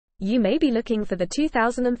You may be looking for the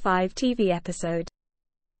 2005 TV episode.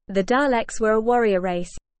 The Daleks were a warrior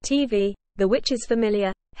race. TV. The which is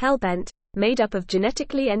familiar, hellbent, made up of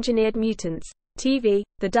genetically engineered mutants. TV.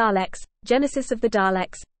 The Daleks. Genesis of the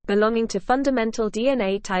Daleks, belonging to fundamental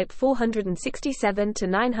DNA type 467 to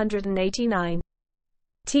 989.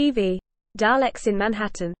 TV. Daleks in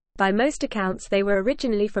Manhattan. By most accounts they were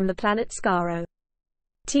originally from the planet Skaro.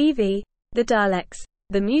 TV. The Daleks.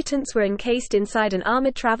 The mutants were encased inside an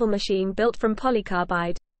armored travel machine built from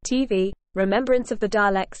polycarbide. TV. Remembrance of the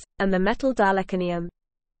Daleks, and the metal Dalekanium.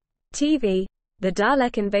 TV. The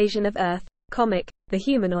Dalek invasion of Earth. Comic. The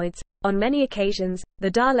humanoids. On many occasions,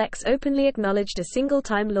 the Daleks openly acknowledged a single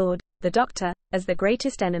Time Lord, the Doctor, as the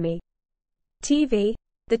greatest enemy. TV.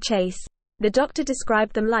 The chase. The Doctor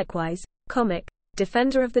described them likewise. Comic.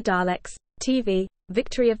 Defender of the Daleks. TV.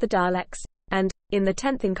 Victory of the Daleks. And, in the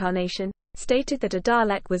 10th incarnation, stated that a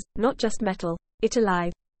Dalek was not just metal, it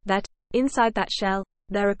alive. That, inside that shell,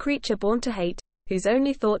 there a creature born to hate, whose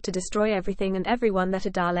only thought to destroy everything and everyone that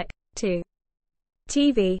a Dalek, too.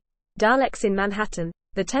 TV. Daleks in Manhattan.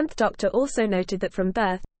 The 10th Doctor also noted that from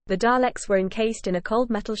birth, the Daleks were encased in a cold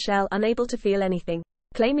metal shell unable to feel anything,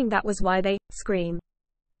 claiming that was why they scream.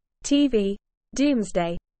 TV.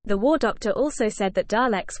 Doomsday. The War Doctor also said that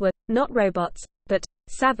Daleks were not robots, but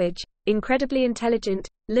savage, incredibly intelligent,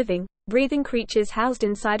 living, breathing creatures housed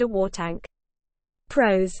inside a war tank.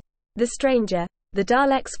 Pros. The Stranger. The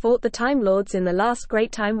Daleks fought the Time Lords in the last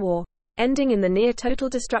Great Time War, ending in the near-total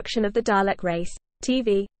destruction of the Dalek race.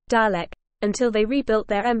 TV. Dalek. Until they rebuilt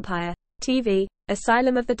their empire. TV.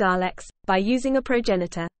 Asylum of the Daleks, by using a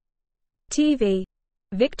progenitor. TV.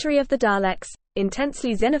 Victory of the Daleks.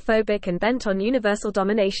 Intensely xenophobic and bent on universal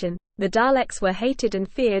domination, the Daleks were hated and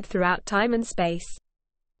feared throughout time and space.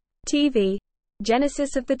 TV.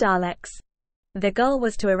 Genesis of the Daleks. Their goal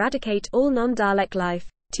was to eradicate all non-Dalek life.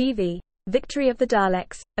 TV. Victory of the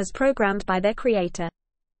Daleks, as programmed by their creator.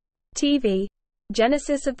 TV.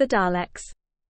 Genesis of the Daleks.